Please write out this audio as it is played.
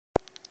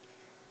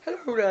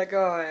Hello there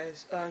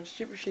guys,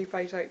 Stupid Sheep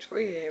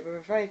 883 here with a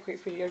very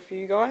quick video for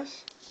you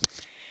guys.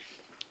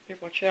 Get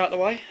my chair out of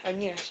the way,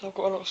 and yes, I've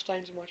got a lot of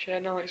stains in my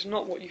chair now. It's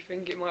not what you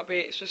think it might be,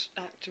 it's just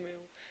Actimel.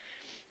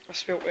 I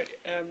spilt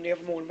it the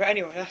other morning, but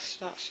anyway,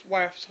 that's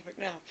way off topic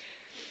now.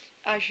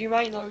 As you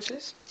may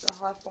notice, the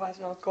hi-fi is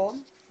now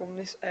gone from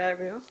this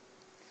area.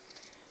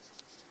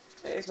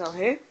 It is now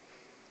here,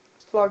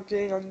 plugged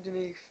in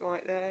underneath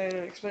right there in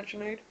an extension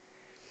lead,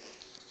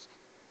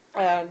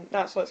 and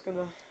that's what it's going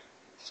to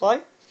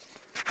say.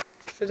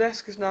 The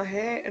desk is now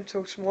here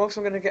until tomorrow, so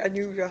I'm going to get a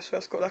new desk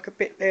that's got like a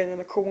bit there and then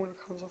a corner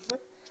comes off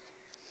it.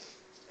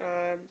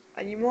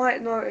 And you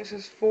might notice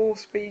there's 4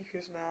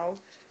 speakers now.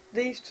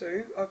 These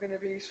 2 are going to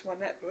be used for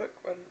my netbook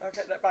when I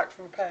get that back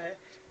from repair.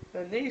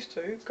 Then these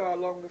 2 go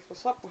along with the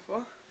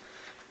subwoofer.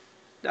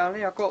 Down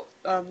here I've got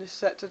this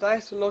set today.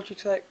 It's the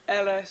Logitech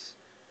LS21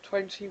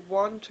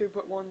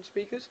 2.1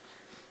 speakers.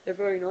 They're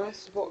very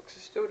nice. The box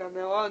is still down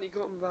there. I only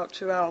got them about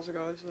 2 hours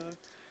ago, so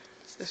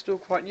they're still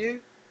quite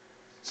new.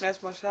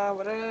 There's my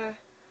shower there.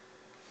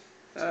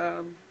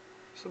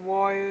 Some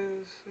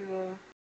wires.